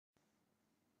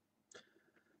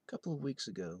couple of weeks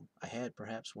ago, I had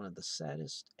perhaps one of the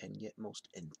saddest and yet most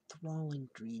enthralling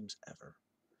dreams ever.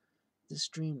 This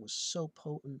dream was so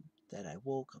potent that I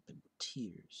woke up in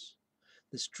tears.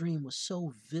 This dream was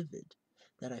so vivid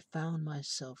that I found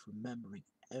myself remembering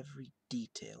every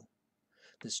detail.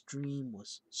 This dream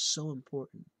was so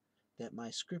important that my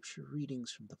scripture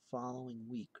readings from the following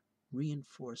week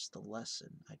reinforced the lesson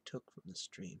I took from this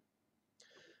dream.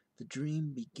 The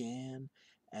dream began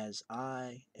as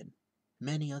I and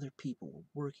many other people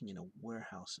were working in a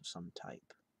warehouse of some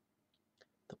type.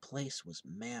 The place was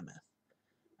mammoth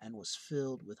and was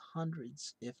filled with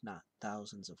hundreds, if not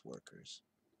thousands, of workers.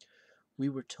 We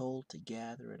were told to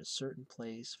gather at a certain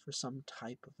place for some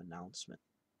type of announcement.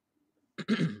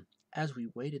 As we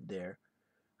waited there,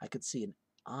 I could see an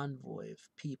envoy of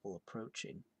people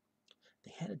approaching.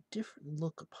 They had a different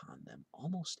look upon them,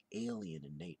 almost alien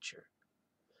in nature.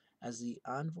 As the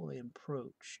envoy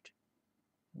approached,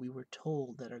 we were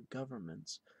told that our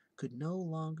governments could no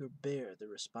longer bear the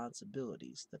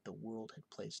responsibilities that the world had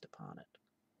placed upon it,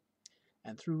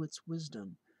 and through its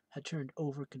wisdom had turned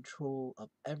over control of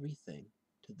everything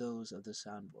to those of this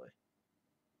envoy.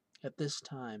 At this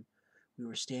time, we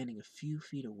were standing a few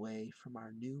feet away from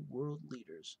our new world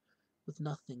leaders with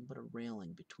nothing but a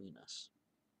railing between us.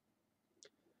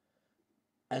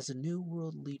 As the new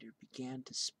world leader began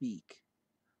to speak,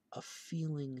 a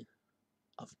feeling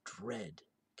of dread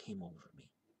came over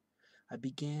me. I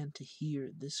began to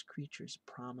hear this creature's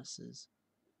promises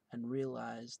and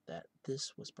realized that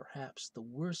this was perhaps the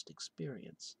worst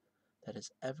experience that has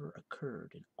ever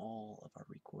occurred in all of our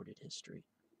recorded history.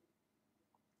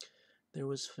 There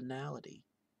was finality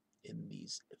in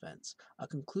these events, a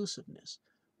conclusiveness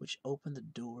which opened the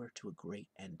door to a great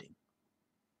ending.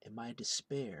 In my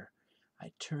despair,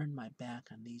 I turned my back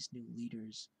on these new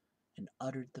leaders and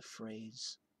uttered the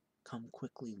phrase, "Come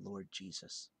quickly, Lord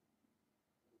Jesus."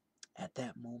 At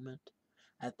that moment,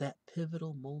 at that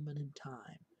pivotal moment in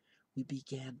time, we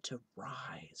began to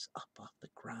rise up off the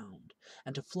ground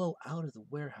and to flow out of the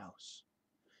warehouse.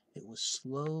 It was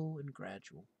slow and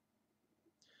gradual.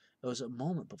 It was a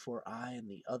moment before I and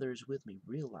the others with me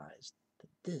realized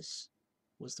that this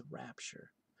was the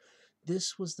rapture.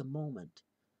 This was the moment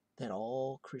that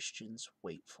all Christians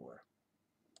wait for.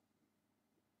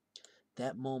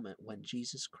 That moment when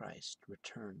Jesus Christ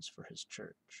returns for his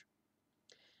church.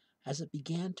 As it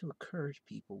began to occur to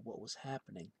people what was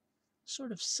happening, a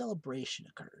sort of celebration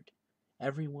occurred.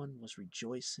 Everyone was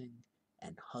rejoicing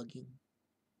and hugging.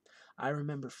 I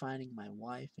remember finding my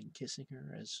wife and kissing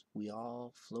her as we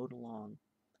all flowed along,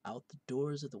 out the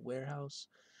doors of the warehouse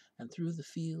and through the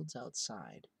fields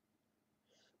outside.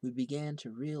 We began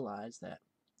to realize that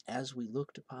as we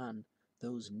looked upon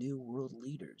those new world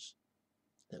leaders,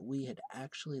 that we had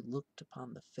actually looked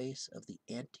upon the face of the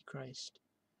Antichrist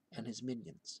and his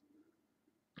minions.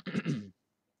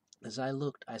 As I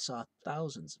looked, I saw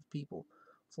thousands of people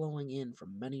flowing in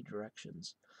from many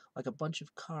directions, like a bunch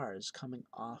of cars coming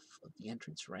off of the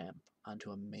entrance ramp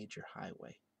onto a major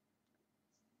highway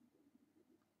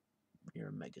near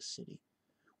a mega city.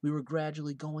 We were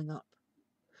gradually going up.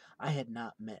 I had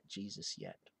not met Jesus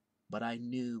yet, but I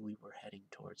knew we were heading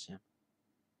towards him.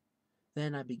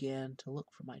 Then I began to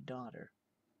look for my daughter,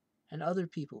 and other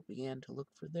people began to look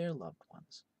for their loved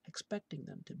ones, expecting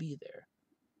them to be there.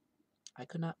 I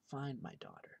could not find my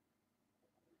daughter.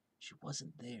 She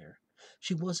wasn't there.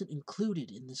 She wasn't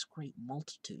included in this great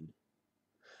multitude.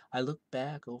 I looked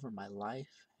back over my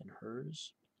life and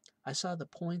hers. I saw the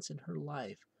points in her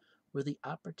life where the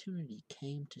opportunity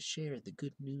came to share the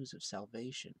good news of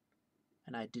salvation,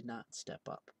 and I did not step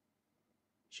up.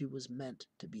 She was meant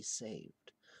to be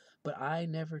saved, but I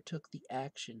never took the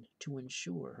action to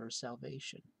ensure her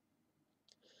salvation.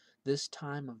 This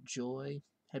time of joy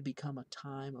had become a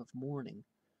time of mourning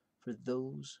for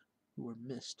those who were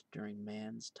missed during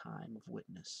man's time of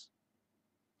witness.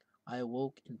 I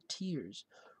awoke in tears,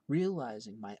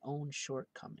 realizing my own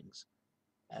shortcomings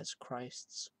as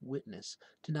Christ's witness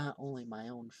to not only my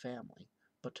own family,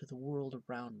 but to the world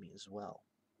around me as well.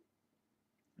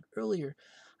 Earlier,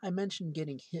 I mentioned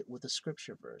getting hit with a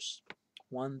scripture verse,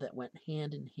 one that went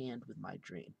hand in hand with my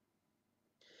dream.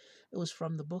 It was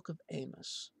from the book of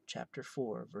Amos, chapter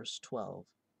 4, verse 12.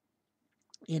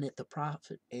 In it, the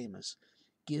prophet Amos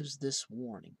gives this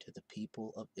warning to the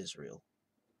people of Israel.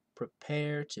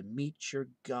 Prepare to meet your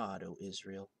God, O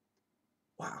Israel.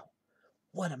 Wow,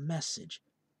 what a message.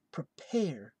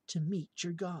 Prepare to meet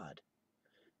your God.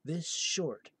 This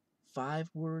short,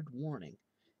 5-word warning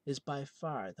is by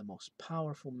far the most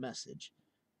powerful message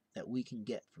that we can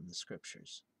get from the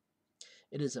scriptures.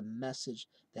 It is a message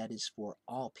that is for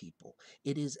all people.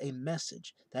 It is a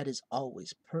message that is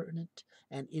always pertinent,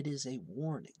 and it is a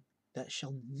warning that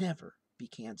shall never be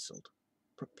canceled.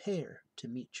 Prepare to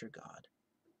meet your God.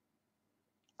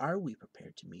 Are we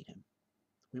prepared to meet him?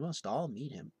 We must all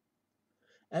meet him.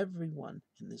 Everyone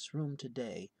in this room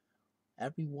today,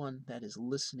 everyone that is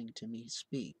listening to me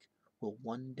speak, will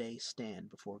one day stand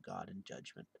before God in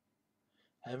judgment.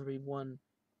 Everyone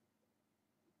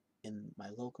in my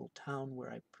local town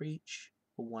where I preach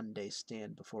will one day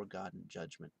stand before God in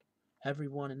judgment.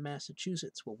 Everyone in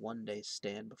Massachusetts will one day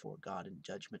stand before God in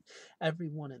judgment.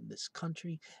 Everyone in this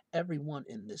country, everyone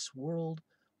in this world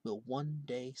will one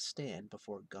day stand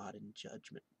before God in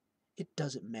judgment. It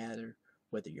doesn't matter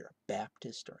whether you're a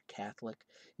Baptist or a Catholic.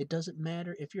 It doesn't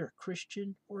matter if you're a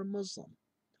Christian or a Muslim.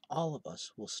 All of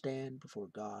us will stand before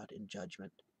God in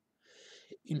judgment.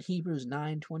 In Hebrews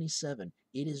 9:27,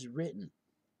 it is written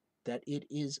that it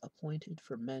is appointed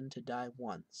for men to die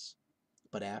once,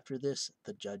 but after this,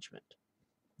 the judgment.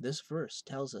 This verse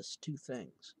tells us two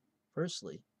things.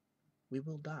 Firstly, we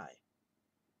will die.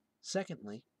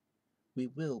 Secondly, we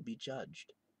will be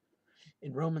judged.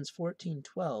 In Romans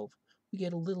 14:12, we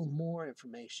get a little more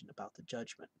information about the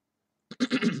judgment.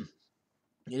 It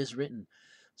is written,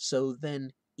 "So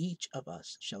then each of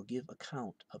us shall give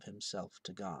account of himself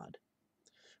to God."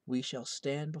 We shall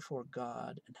stand before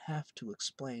God and have to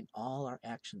explain all our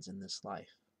actions in this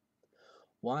life.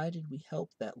 Why did we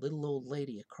help that little old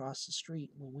lady across the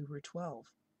street when we were 12?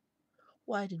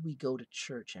 Why did we go to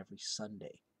church every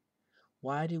Sunday?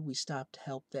 Why did we stop to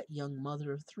help that young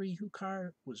mother of 3 whose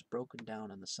car was broken down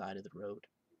on the side of the road?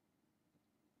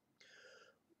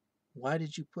 Why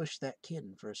did you push that kid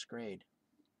in first grade?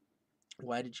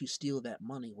 Why did you steal that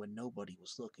money when nobody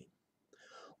was looking?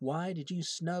 Why did you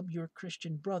snub your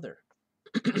Christian brother?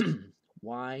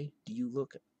 Why do you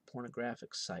look at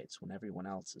pornographic sites when everyone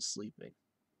else is sleeping?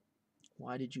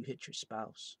 Why did you hit your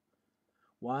spouse?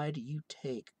 Why do you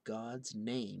take God's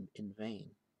name in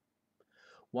vain?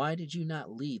 Why did you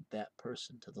not lead that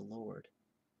person to the Lord?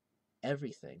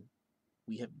 Everything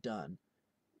we have done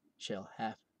shall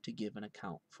have to give an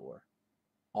account for.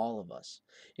 All of us.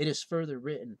 It is further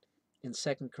written in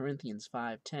 2 Corinthians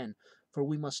 5:10, "For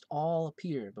we must all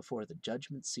appear before the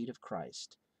judgment seat of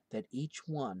Christ, that each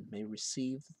one may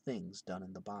receive the things done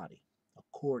in the body,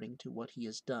 according to what he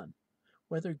has done,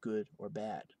 whether good or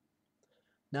bad."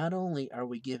 Not only are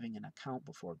we giving an account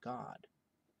before God,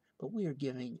 but we are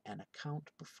giving an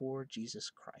account before Jesus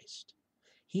Christ.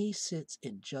 He sits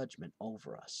in judgment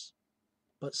over us.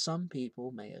 But some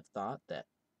people may have thought that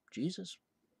Jesus,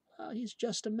 he's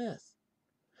just a myth.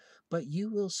 But you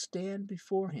will stand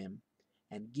before him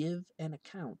and give an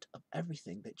account of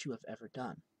everything that you have ever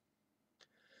done.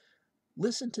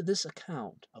 Listen to this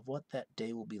account of what that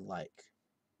day will be like.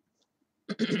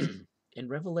 In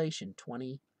Revelation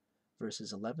 20,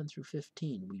 verses 11 through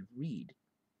 15, we read,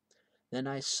 "Then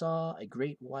I saw a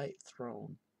great white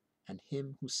throne, and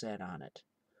him who sat on it,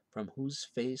 from whose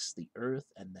face the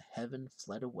earth and the heaven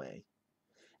fled away,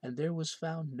 and there was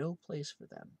found no place for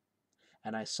them.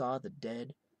 And I saw the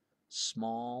dead,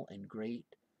 small and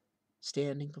great,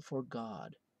 standing before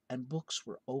God, and books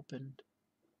were opened,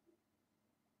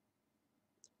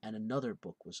 and another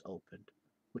book was opened,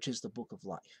 which is the book of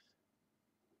life.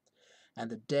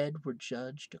 And the dead were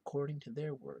judged according to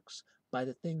their works, by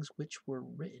the things which were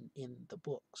written in the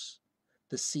books.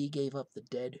 The sea gave up the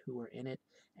dead who were in it,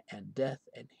 and death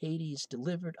and Hades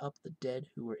delivered up the dead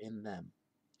who were in them,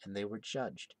 and they were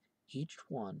judged, each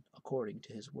one according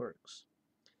to his works.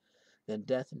 Then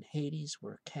death and Hades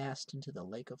were cast into the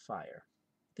lake of fire.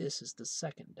 This is the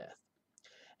second death.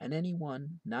 And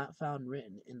anyone not found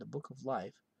written in the book of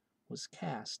life was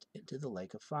cast into the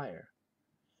lake of fire.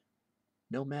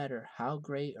 No matter how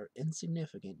great or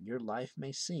insignificant your life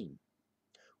may seem,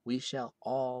 we shall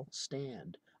all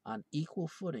stand on equal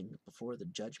footing before the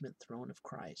judgment throne of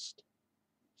Christ.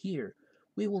 Here,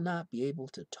 we will not be able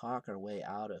to talk our way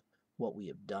out of what we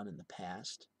have done in the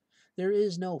past. There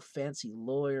is no fancy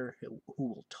lawyer who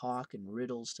will talk in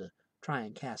riddles to try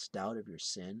and cast doubt of your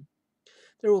sin.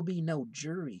 There will be no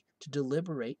jury to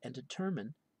deliberate and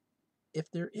determine if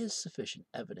there is sufficient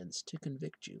evidence to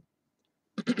convict you.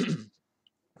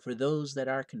 For those that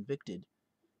are convicted,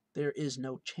 there is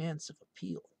no chance of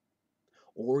appeal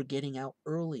or getting out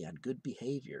early on good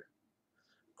behavior.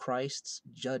 Christ's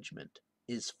judgment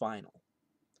is final.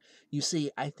 You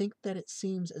see, I think that it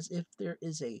seems as if there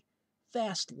is a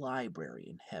vast library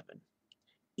in heaven.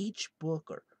 Each book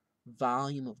or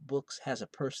volume of books has a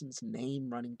person's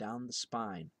name running down the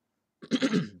spine.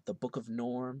 The book of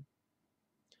Norm,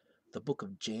 the book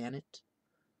of Janet,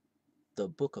 the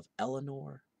book of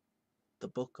Eleanor, the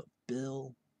book of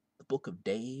Bill, the book of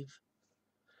Dave.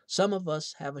 Some of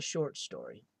us have a short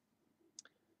story,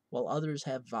 while others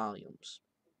have volumes.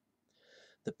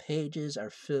 The pages are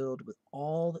filled with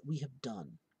all that we have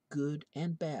done, good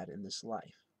and bad, in this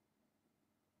life.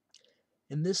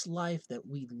 In this life that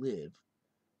we live,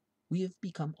 we have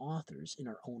become authors in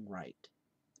our own right,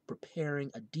 preparing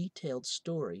a detailed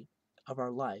story of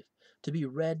our life to be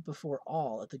read before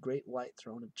all at the great white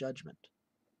throne of judgment.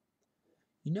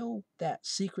 You know that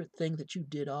secret thing that you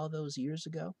did all those years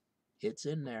ago? It's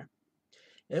in there.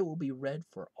 It will be read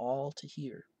for all to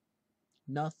hear.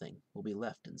 Nothing will be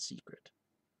left in secret.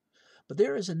 But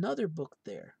there is another book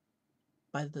there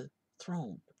by the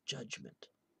throne of judgment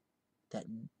that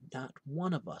not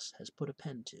one of us has put a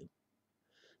pen to.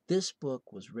 This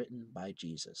book was written by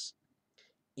Jesus.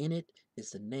 In it is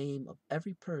the name of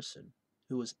every person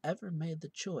who has ever made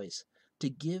the choice to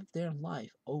give their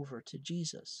life over to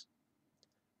Jesus.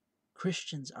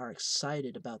 Christians are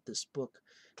excited about this book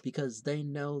because they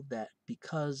know that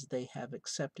because they have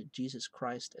accepted Jesus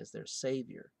Christ as their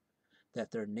Savior,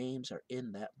 that their names are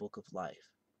in that book of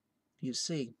life. You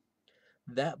see,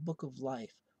 that book of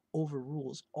life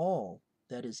overrules all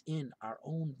that is in our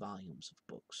own volumes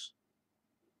of books.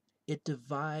 It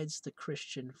divides the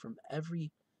Christian from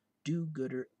every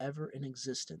do-gooder ever in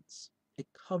existence. It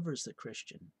covers the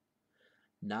Christian,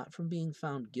 not from being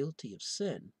found guilty of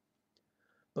sin,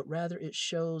 but rather it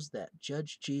shows that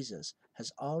Judge Jesus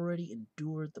has already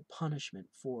endured the punishment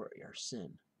for our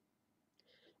sin.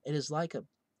 It is like a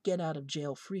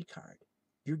get-out-of-jail-free card.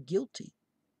 You're guilty,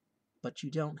 but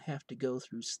you don't have to go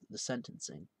through the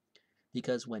sentencing,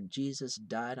 because when Jesus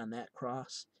died on that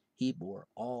cross, he bore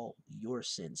all your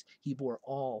sins. He bore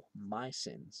all my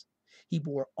sins. He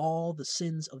bore all the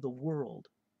sins of the world.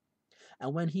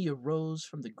 And when he arose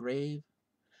from the grave,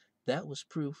 that was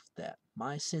proof that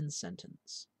my sin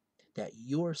sentence, that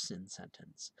your sin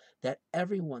sentence, that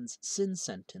everyone's sin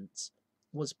sentence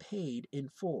was paid in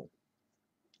full,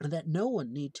 and that no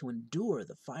one need to endure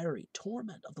the fiery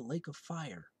torment of the lake of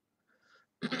fire.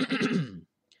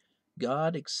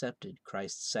 God accepted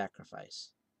Christ's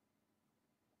sacrifice.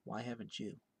 Why haven't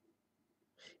you?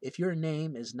 If your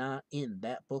name is not in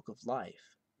that book of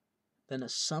life, then a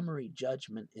summary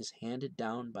judgment is handed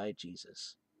down by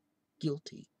Jesus,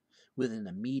 guilty, with an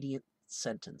immediate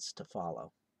sentence to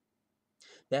follow.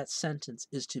 That sentence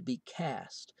is to be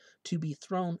cast, to be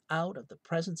thrown out of the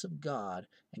presence of God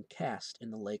and cast in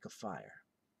the lake of fire.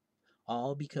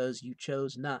 All because you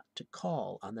chose not to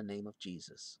call on the name of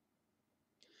Jesus.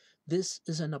 This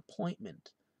is an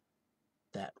appointment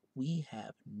that we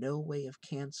have no way of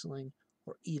canceling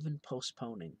or even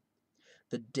postponing.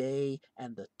 The day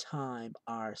and the time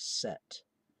are set.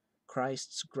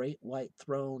 Christ's great white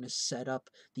throne is set up.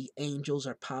 The angels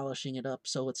are polishing it up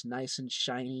so it's nice and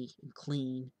shiny and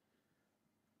clean.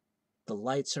 The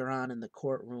lights are on in the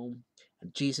courtroom,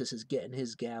 and Jesus is getting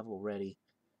his gavel ready,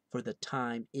 for the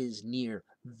time is near,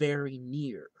 very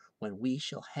near, when we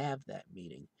shall have that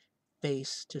meeting,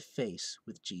 face to face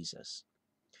with Jesus.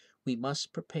 We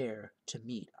must prepare to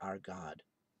meet our God.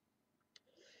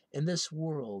 In this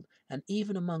world, and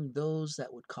even among those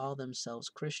that would call themselves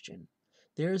Christian,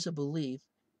 there is a belief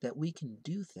that we can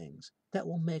do things that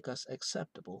will make us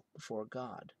acceptable before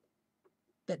God.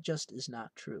 That just is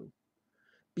not true.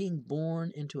 Being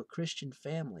born into a Christian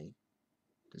family,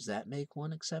 does that make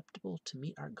one acceptable to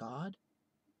meet our God?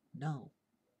 No.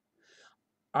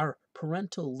 Our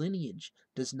parental lineage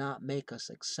does not make us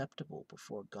acceptable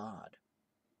before God.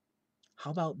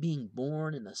 How about being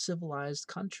born in a civilized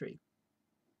country?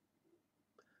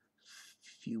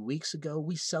 A few weeks ago,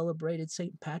 we celebrated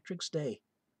St. Patrick's Day.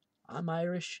 I'm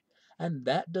Irish, and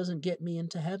that doesn't get me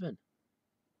into heaven.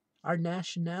 Our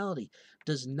nationality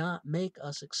does not make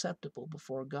us acceptable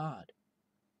before God.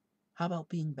 How about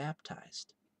being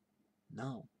baptized?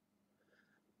 No.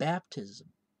 Baptism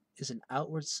is an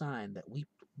outward sign that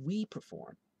we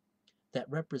perform that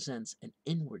represents an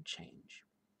inward change.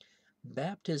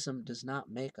 Baptism does not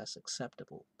make us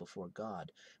acceptable before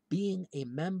God. Being a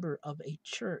member of a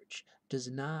church does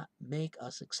not make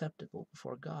us acceptable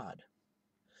before God.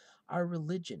 Our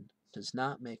religion does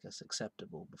not make us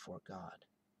acceptable before God.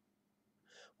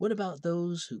 What about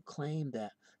those who claim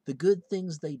that the good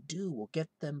things they do will get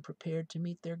them prepared to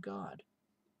meet their God?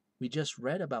 We just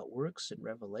read about works in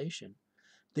Revelation.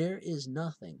 There is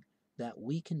nothing that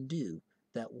we can do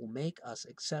that will make us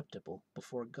acceptable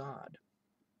before God.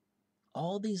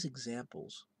 All these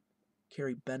examples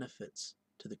carry benefits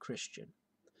to the Christian,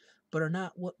 but are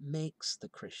not what makes the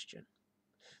Christian.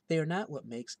 They are not what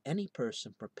makes any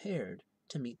person prepared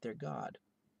to meet their God.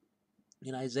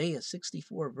 In Isaiah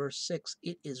 64 verse 6,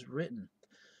 it is written,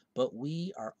 But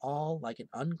we are all like an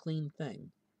unclean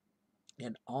thing,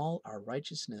 and all our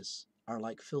righteousness are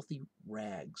like filthy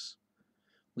rags.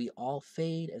 We all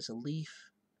fade as a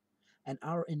leaf, and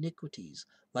our iniquities,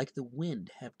 like the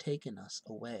wind, have taken us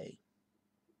away.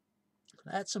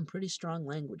 That's some pretty strong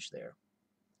language there.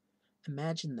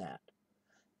 Imagine that.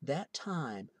 That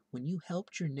time when you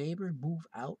helped your neighbor move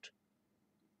out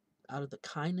of the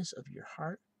kindness of your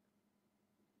heart,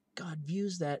 God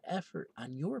views that effort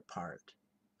on your part,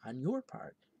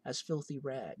 as filthy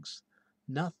rags.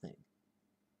 Nothing,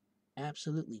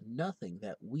 absolutely nothing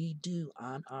that we do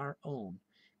on our own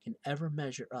can ever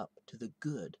measure up to the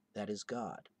good that is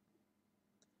God.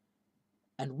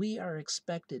 And we are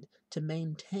expected to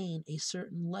maintain a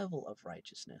certain level of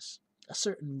righteousness, a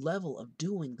certain level of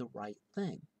doing the right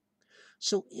thing.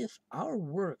 So if our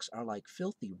works are like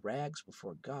filthy rags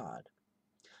before God,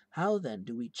 how then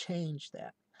do we change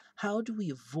that? How do we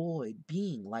avoid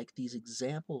being like these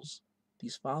examples,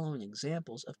 these following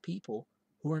examples of people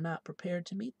who are not prepared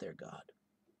to meet their God?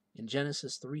 In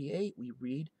Genesis 3:8, we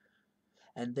read,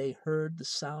 "And they heard the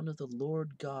sound of the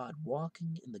Lord God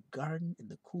walking in the garden in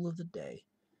the cool of the day,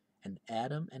 and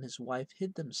Adam and his wife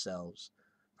hid themselves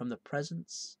from the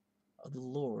presence of the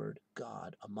Lord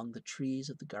God among the trees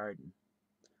of the garden."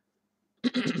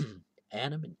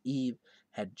 Adam and Eve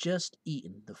had just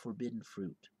eaten the forbidden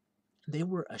fruit. They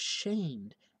were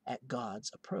ashamed at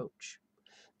God's approach.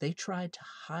 They tried to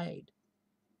hide,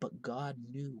 but God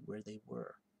knew where they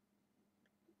were.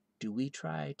 Do we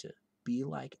try to be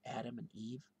like Adam and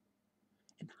Eve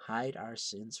and hide our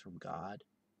sins from God?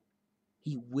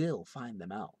 He will find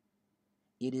them out.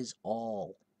 It is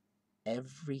all,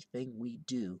 everything we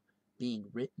do, being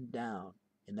written down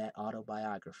in that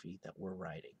autobiography that we're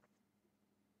writing.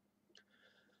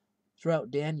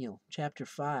 Throughout Daniel chapter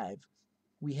 5,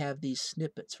 we have these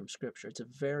snippets from Scripture. It's a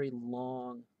very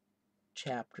long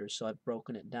chapter, so I've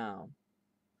broken it down.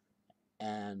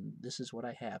 And this is what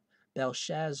I have.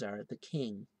 Belshazzar, the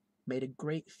king, made a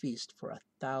great feast for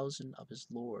 1,000 of his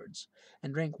lords,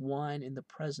 and drank wine in the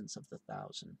presence of the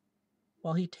 1,000.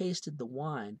 While he tasted the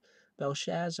wine,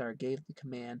 Belshazzar gave the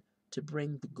command to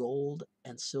bring the gold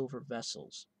and silver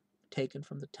vessels, taken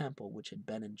from the temple which had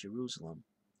been in Jerusalem,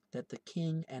 that the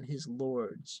king and his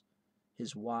lords,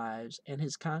 his wives, and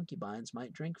his concubines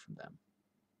might drink from them.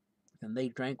 And they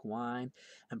drank wine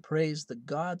and praised the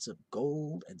gods of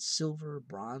gold and silver,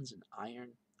 bronze and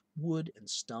iron, wood and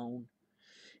stone.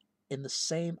 In the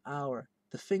same hour,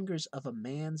 the fingers of a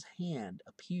man's hand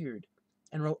appeared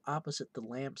and wrote opposite the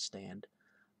lampstand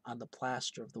on the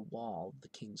plaster of the wall of the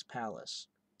king's palace.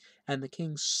 And the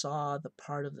king saw the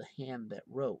part of the hand that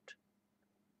wrote.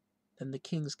 Then the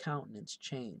king's countenance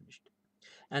changed,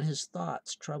 and his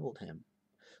thoughts troubled him,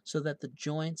 so that the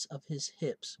joints of his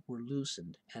hips were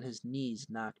loosened and his knees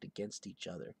knocked against each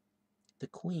other. The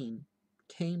queen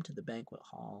came to the banquet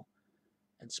hall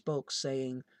and spoke,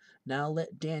 saying, "Now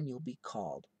let Daniel be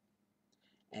called,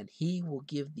 and he will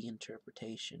give the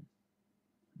interpretation."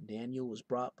 Daniel was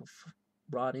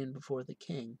brought in before the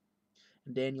king,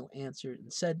 and Daniel answered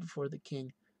and said before the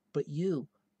king, "But you,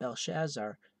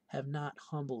 Belshazzar, have not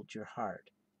humbled your heart,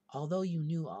 although you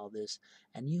knew all this,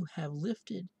 and you have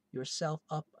lifted yourself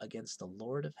up against the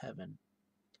Lord of heaven.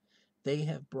 They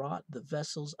have brought the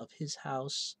vessels of his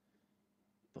house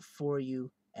before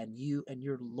you and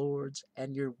your lords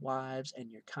and your wives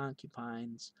and your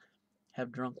concubines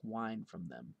have drunk wine from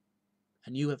them.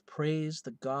 And you have praised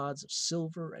the gods of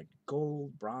silver and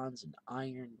gold, bronze and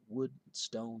iron, wood and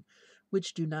stone,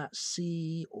 which do not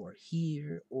see or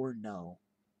hear or know.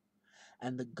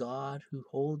 And the God who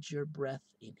holds your breath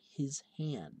in his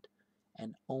hand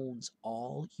and owns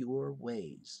all your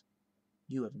ways,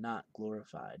 you have not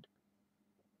glorified."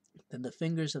 Then the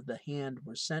fingers of the hand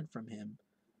were sent from him,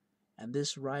 and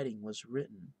this writing was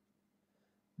written: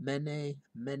 Mene,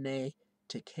 Mene,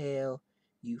 Tekel,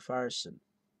 Upharsin.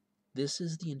 This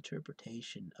is the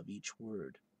interpretation of each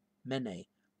word. Mene,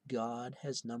 God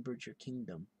has numbered your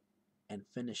kingdom and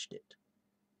finished it.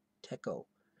 Tekel,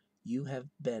 you have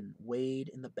been weighed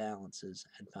in the balances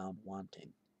and found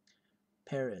wanting.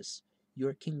 Peres,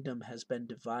 your kingdom has been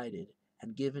divided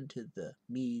and given to the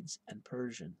Medes and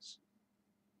Persians.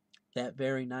 That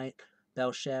very night,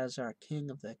 Belshazzar, king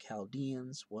of the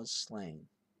Chaldeans, was slain.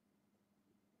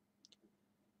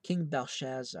 King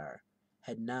Belshazzar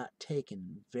had not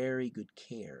taken very good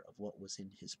care of what was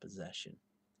in his possession.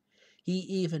 He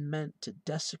even meant to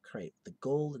desecrate the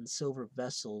gold and silver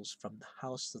vessels from the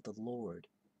house of the Lord.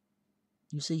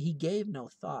 You see, he gave no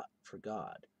thought for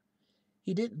God.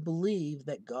 He didn't believe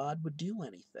that God would do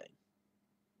anything.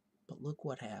 But look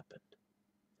what happened.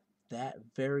 That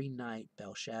very night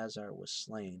Belshazzar was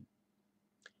slain.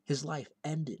 His life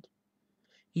ended.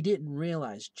 He didn't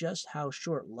realize just how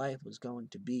short life was going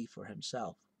to be for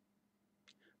himself.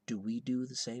 Do we do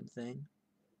the same thing?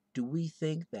 Do we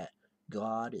think that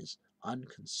God is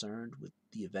unconcerned with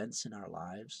the events in our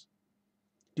lives?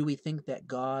 Do we think that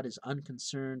God is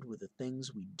unconcerned with the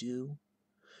things we do,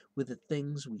 with the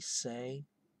things we say?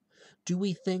 Do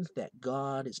we think that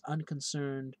God is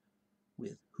unconcerned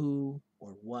with who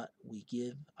or what we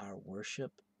give our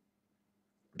worship?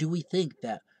 Do we think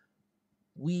that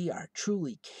we are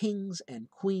truly kings and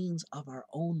queens of our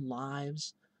own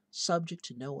lives, subject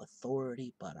to no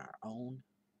authority but our own?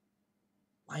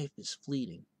 Life is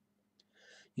fleeting.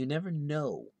 You never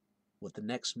know what the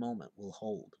next moment will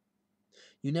hold.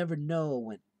 You never know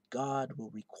when God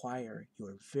will require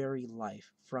your very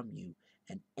life from you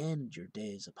and end your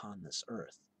days upon this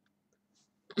earth.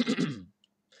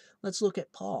 Let's look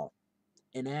at Paul.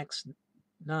 In Acts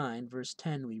 9, verse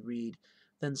 10, we read,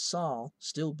 "Then Saul,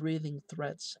 still breathing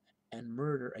threats and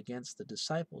murder against the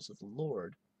disciples of the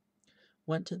Lord,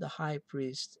 went to the high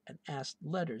priest and asked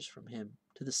letters from him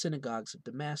to the synagogues of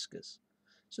Damascus,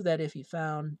 so that if he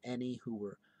found any who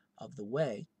were of the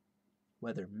way,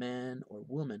 whether men or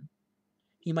women,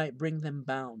 he might bring them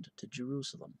bound to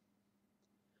Jerusalem.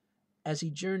 As he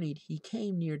journeyed, he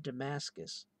came near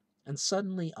Damascus, and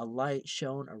suddenly a light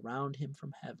shone around him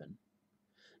from heaven.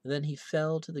 Then he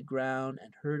fell to the ground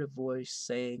and heard a voice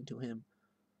saying to him,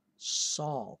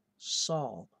 'Saul,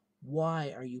 Saul,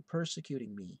 why are you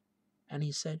persecuting me?' And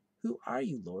he said, 'Who are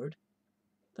you, Lord?'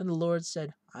 Then the Lord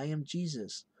said, 'I am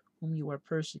Jesus, whom you are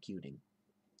persecuting.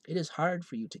 It is hard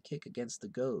for you to kick against the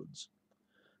goads.'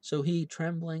 So he,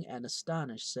 trembling and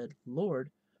astonished, said,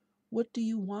 'Lord, what do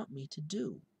you want me to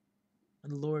do?'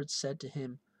 And the Lord said to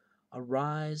him,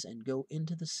 'Arise and go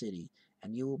into the city,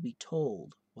 and you will be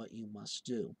told what you must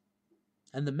do.'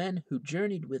 And the men who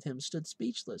journeyed with him stood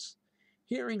speechless,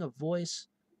 hearing a voice,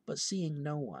 but seeing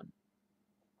no one.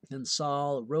 Then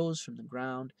Saul arose from the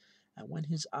ground, and when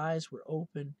his eyes were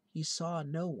open, he saw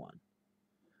no one.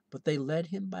 But they led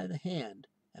him by the hand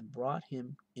and brought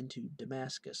him into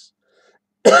Damascus.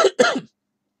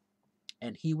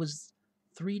 And he was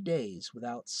 3 days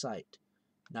without sight,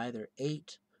 neither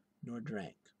ate nor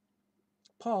drank.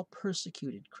 Paul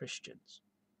persecuted Christians,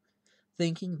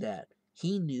 thinking that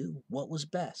he knew what was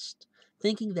best,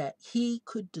 thinking that he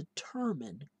could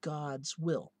determine God's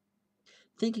will,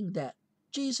 thinking that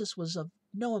Jesus was of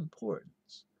no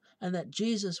importance, and that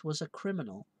Jesus was a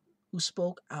criminal who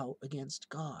spoke out against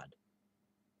God.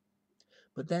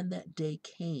 But then that day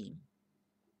came,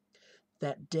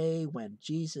 that day when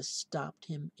Jesus stopped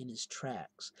him in his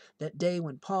tracks, that day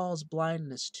when Paul's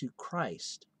blindness to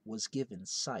Christ was given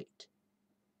sight.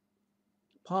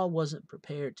 Paul wasn't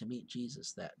prepared to meet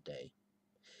Jesus that day.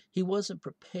 He wasn't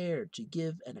prepared to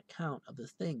give an account of the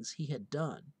things he had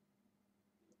done.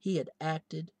 He had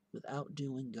acted without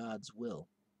doing God's will.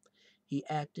 He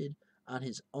acted on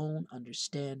his own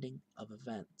understanding of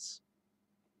events.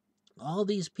 All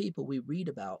these people we read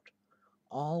about,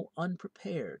 all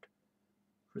unprepared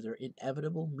for their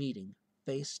inevitable meeting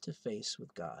face to face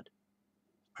with God.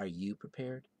 Are you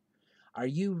prepared? Are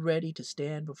you ready to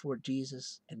stand before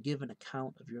Jesus and give an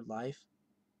account of your life?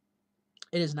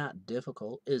 It is not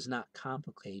difficult. It is not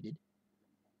complicated.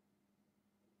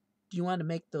 Do you want to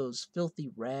make those filthy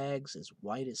rags as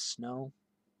white as snow?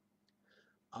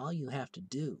 All you have to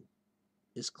do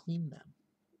is clean them.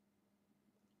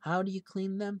 How do you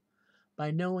clean them?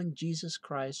 By knowing Jesus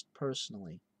Christ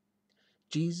personally.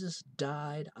 Jesus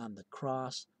died on the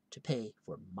cross to pay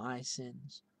for my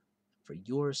sins, for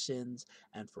your sins,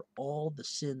 and for all the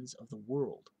sins of the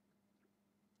world.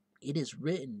 It is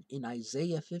written in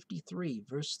Isaiah 53,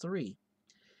 verse 3,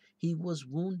 "He was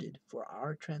wounded for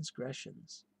our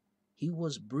transgressions. He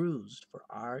was bruised for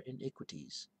our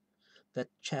iniquities. The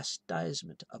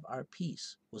chastisement of our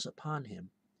peace was upon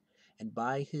him, and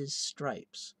by his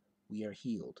stripes we are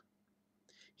healed.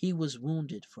 He was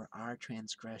wounded for our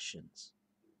transgressions.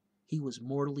 He was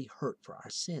mortally hurt for our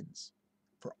sins,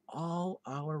 for all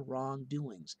our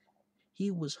wrongdoings. He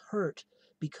was hurt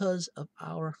because of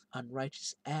our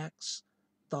unrighteous acts,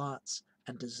 thoughts,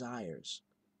 and desires.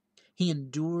 He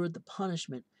endured the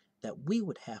punishment that we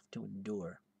would have to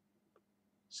endure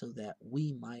so that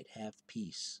we might have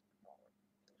peace."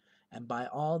 And by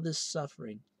all this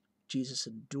suffering Jesus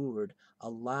endured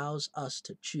allows us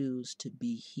to choose to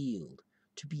be healed,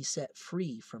 to be set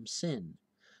free from sin,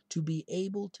 to be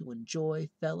able to enjoy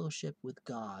fellowship with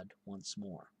God once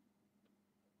more.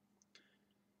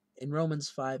 In Romans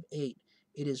 5:8,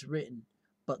 it is written,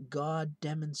 "But God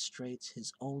demonstrates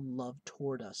his own love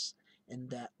toward us, in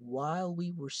that while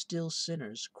we were still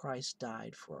sinners, Christ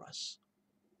died for us."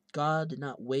 God did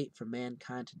not wait for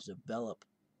mankind to develop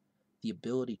the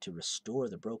ability to restore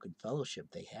the broken fellowship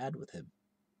they had with Him.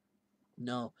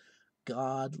 No,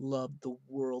 God loved the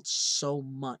world so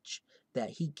much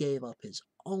that He gave up His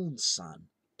own Son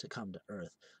to come to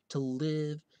earth, to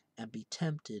live and be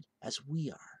tempted as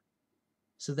we are,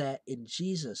 so that in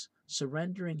Jesus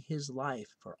surrendering His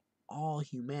life for all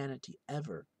humanity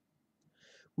ever,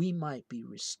 we might be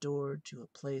restored to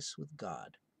a place with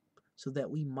God, so that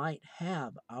we might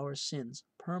have our sins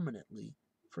permanently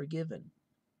forgiven,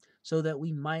 so that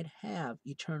we might have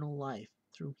eternal life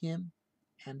through Him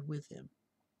and with Him.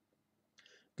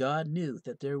 God knew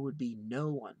that there would be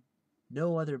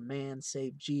no other man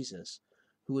save Jesus,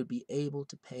 who would be able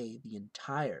to pay the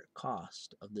entire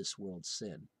cost of this world's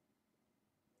sin.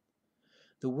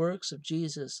 The works of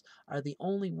Jesus are the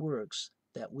only works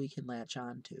that we can latch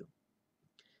on to.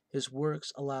 His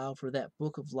works allow for that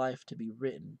book of life to be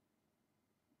written.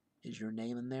 Is your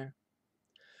name in there?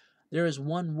 There is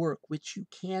one work which you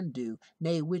can do,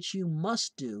 nay, which you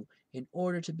must do, in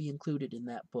order to be included in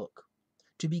that book,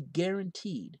 to be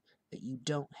guaranteed that you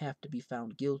don't have to be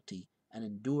found guilty and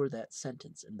endure that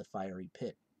sentence in the fiery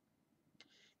pit.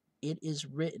 It is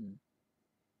written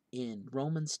in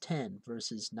Romans 10,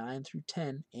 verses 9 through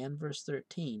 10 and verse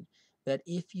 13, that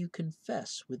if you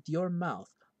confess with your mouth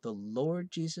the Lord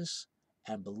Jesus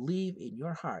and believe in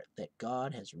your heart that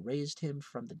God has raised him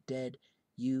from the dead,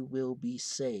 you will be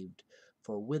saved.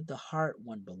 For with the heart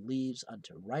one believes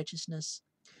unto righteousness,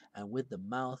 and with the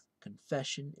mouth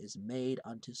confession is made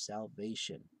unto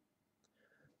salvation.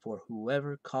 For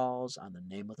whoever calls on the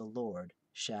name of the Lord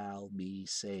shall be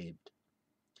saved.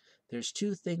 There's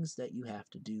two things that you have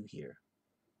to do here.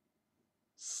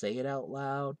 Say it out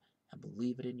loud and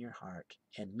believe it in your heart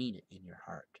and mean it in your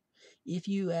heart. If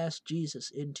you ask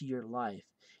Jesus into your life,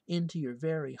 into your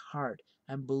very heart,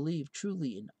 and believe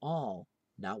truly in all,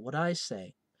 not what I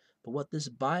say, but what this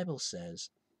Bible says,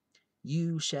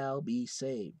 you shall be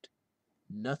saved.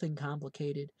 Nothing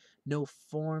complicated, no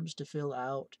forms to fill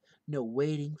out, no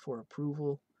waiting for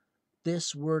approval.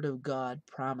 This Word of God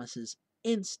promises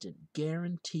instant,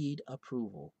 guaranteed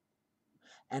approval.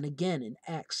 And again in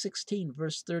Acts 16,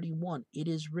 verse 31, it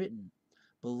is written,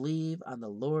 believe on the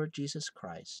Lord Jesus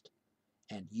Christ,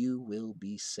 and you will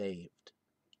be saved.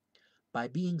 By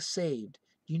being saved,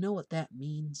 do you know what that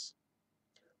means?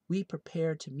 We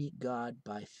prepare to meet God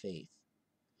by faith.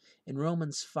 In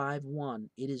Romans 5:1,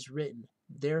 it is written,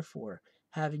 therefore,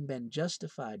 having been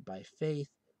justified by faith,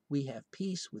 we have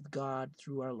peace with God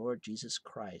through our Lord Jesus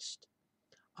Christ.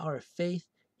 Our faith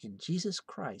in Jesus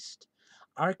Christ,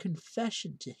 our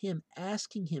confession to Him,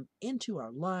 asking Him into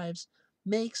our lives,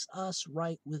 makes us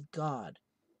right with God.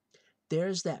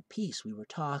 There's that peace we were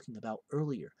talking about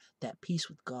earlier, that peace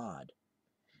with God.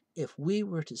 If we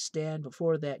were to stand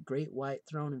before that great white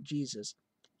throne of Jesus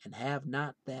and have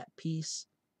not that peace,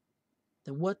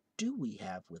 then what do we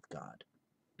have with God?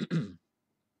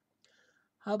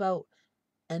 How about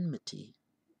enmity?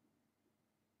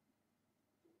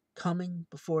 Coming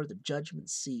before the judgment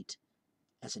seat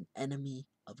as an enemy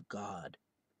of God.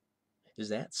 Is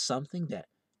that something that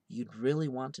you'd really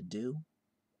want to do?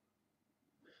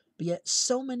 But yet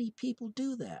so many people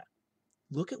do that.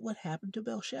 Look at what happened to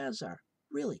Belshazzar.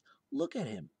 Really, look at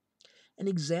him. In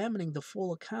examining the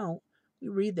full account, we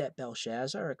read that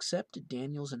Belshazzar accepted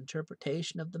Daniel's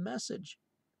interpretation of the message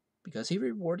because he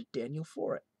rewarded Daniel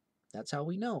for it. That's how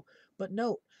we know. But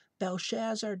note,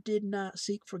 Belshazzar did not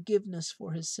seek forgiveness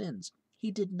for his sins.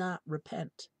 He did not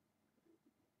repent.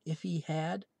 If he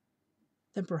had,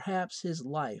 then perhaps his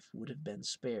life would have been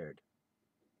spared.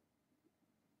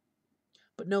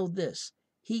 But know this,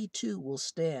 he too will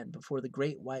stand before the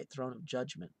great white throne of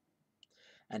judgment,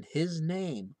 and his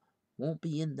name won't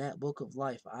be in that book of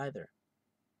life either.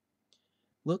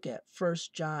 Look at 1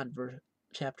 John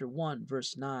chapter 1,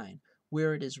 verse 9,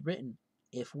 where it is written,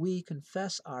 if we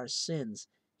confess our sins,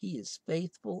 he is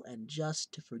faithful and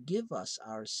just to forgive us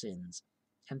our sins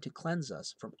and to cleanse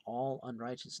us from all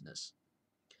unrighteousness.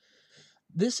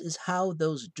 This is how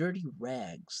those dirty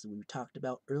rags that we talked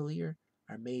about earlier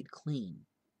are made clean.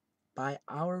 By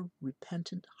our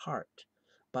repentant heart,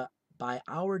 but by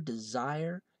our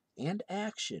desire and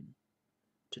action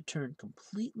to turn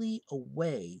completely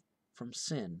away from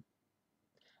sin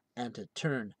and to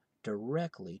turn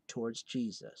directly towards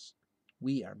Jesus,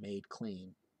 we are made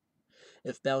clean.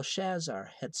 If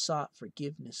Belshazzar had sought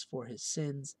forgiveness for his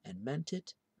sins and meant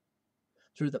it,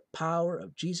 through the power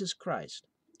of Jesus Christ,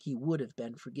 he would have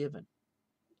been forgiven.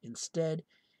 Instead,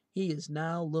 he is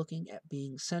now looking at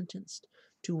being sentenced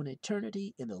to an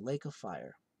eternity in the lake of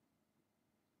fire.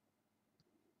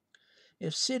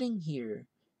 If sitting here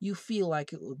you feel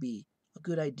like it would be a a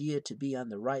good idea to be on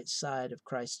the right side of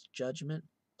Christ's judgment,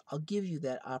 I'll give you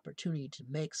that opportunity to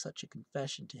make such a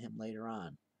confession to him later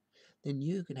on. Then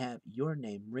you can have your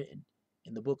name written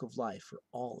in the book of life for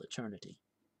all eternity.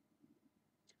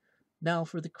 Now,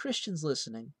 for the Christians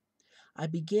listening, I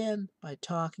began by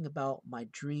talking about my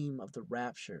dream of the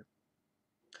rapture.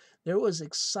 There was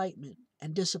excitement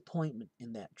and disappointment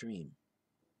in that dream.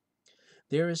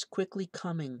 There is quickly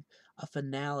coming a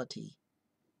finality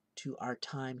to our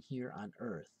time here on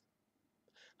earth.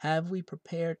 Have we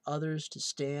prepared others to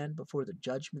stand before the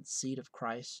judgment seat of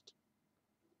Christ?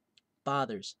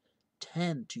 Fathers,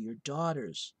 tend to your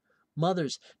daughters.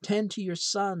 Mothers, tend to your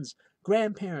sons.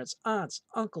 Grandparents, aunts,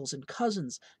 uncles, and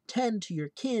cousins, tend to your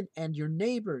kin and your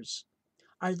neighbors.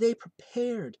 Are they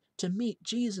prepared to meet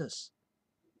Jesus?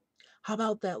 How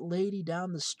about that lady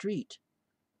down the street,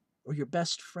 or your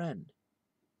best friend,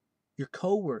 your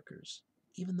co-workers,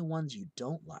 even the ones you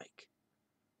don't like?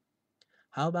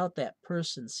 How about that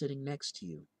person sitting next to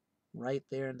you, right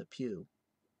there in the pew,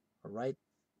 or right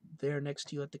there next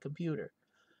to you at the computer?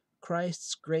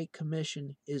 Christ's Great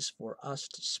Commission is for us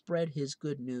to spread his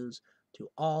good news to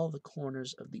all the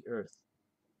corners of the earth.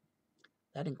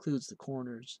 That includes the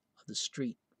corners of the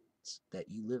streets that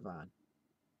you live on.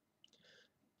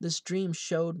 This dream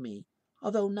showed me,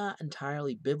 although not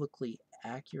entirely biblically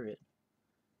accurate,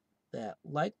 that,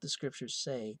 like the scriptures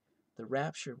say, the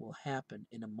rapture will happen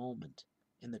in a moment,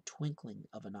 in the twinkling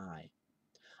of an eye.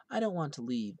 I don't want to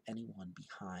leave anyone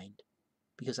behind,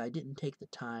 because I didn't take the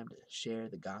time to share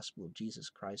the gospel of Jesus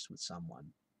Christ with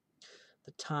someone.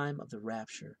 The time of the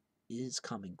rapture is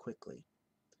coming quickly.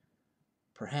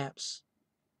 Perhaps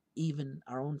even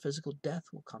our own physical death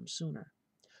will come sooner.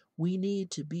 We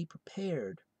need to be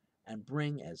prepared and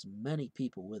bring as many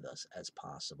people with us as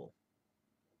possible.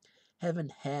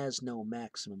 Heaven has no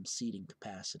maximum seating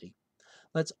capacity.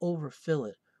 Let's overfill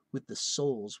it with the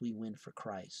souls we win for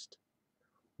Christ.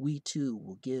 We too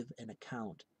will give an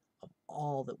account of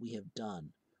all that we have done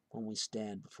when we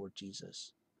stand before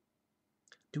Jesus.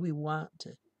 Do we want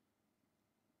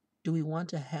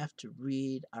to have to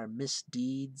read our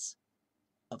misdeeds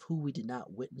of who we did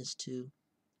not witness to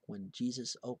when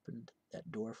Jesus opened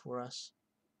that door for us?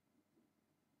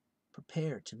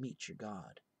 Prepare to meet your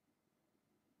God.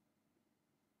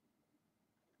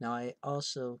 Now, I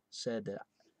also said that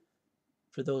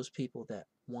for those people that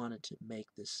wanted to make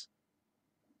this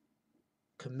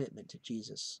commitment to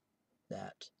Jesus,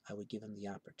 that I would give them the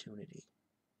opportunity.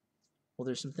 Well,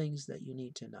 there's some things that you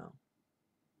need to know,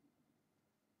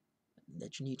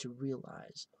 that you need to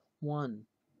realize. One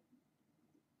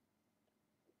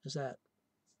is that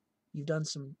you've done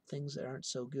some things that aren't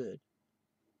so good.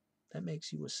 That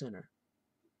makes you a sinner.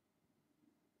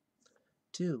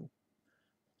 Two,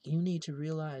 you need to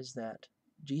realize that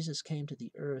Jesus came to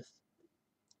the earth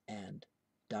and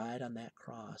died on that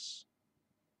cross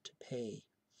to pay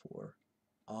for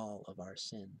all of our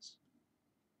sins.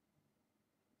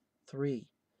 Three,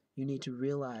 you need to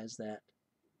realize that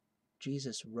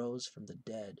Jesus rose from the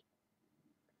dead.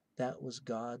 That was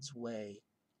God's way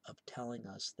of telling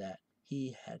us that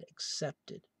he had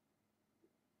accepted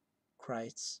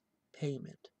Christ's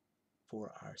payment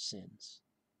for our sins.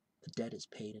 The debt is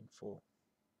paid in full.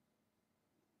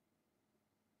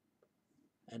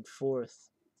 And fourth,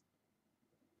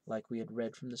 like we had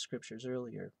read from the scriptures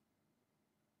earlier,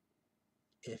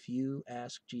 if you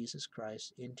ask Jesus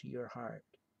Christ into your heart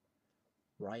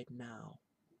right now,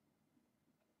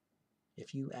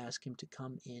 if you ask him to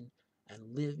come in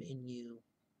and live in you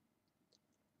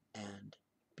and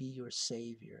be your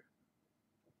Savior,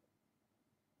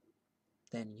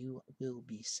 then you will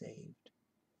be saved.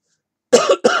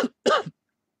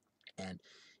 And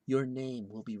your name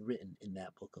will be written in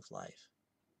that book of life.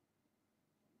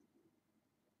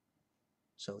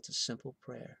 So it's a simple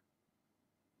prayer.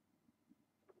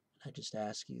 I just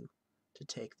ask you to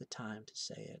take the time to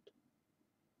say it.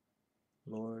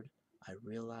 Lord, I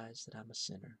realize that I'm a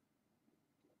sinner.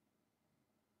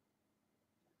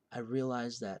 I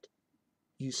realize that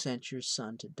you sent your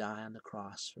Son to die on the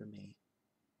cross for me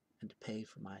and to pay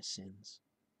for my sins.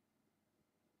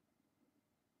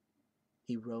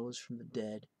 He rose from the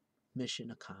dead,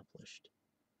 mission accomplished.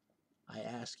 I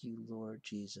ask you, Lord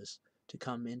Jesus, to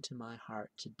come into my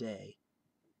heart today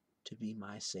to be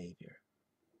my Savior.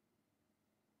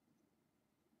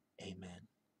 Amen.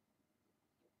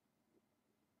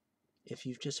 If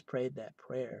you've just prayed that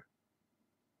prayer,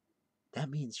 that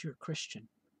means you're a Christian.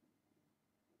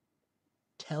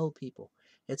 Tell people.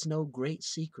 It's no great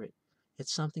secret.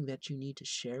 It's something that you need to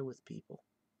share with people.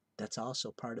 That's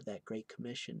also part of that Great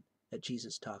Commission that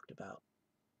Jesus talked about.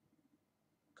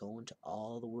 Go into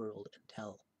all the world and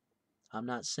tell I'm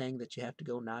not saying that you have to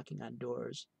go knocking on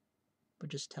doors, but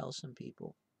just tell some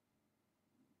people.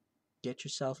 Get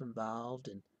yourself involved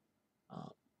in uh,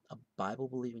 a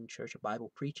Bible-believing church, a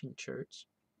Bible-preaching church,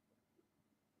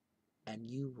 and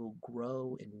you will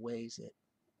grow in ways that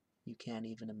you can't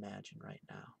even imagine right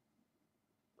now.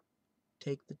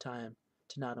 Take the time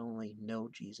to not only know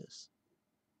Jesus,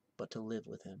 but to live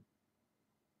with him,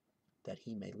 that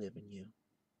he may live in you.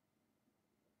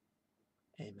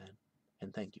 Amen.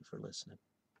 And thank you for listening.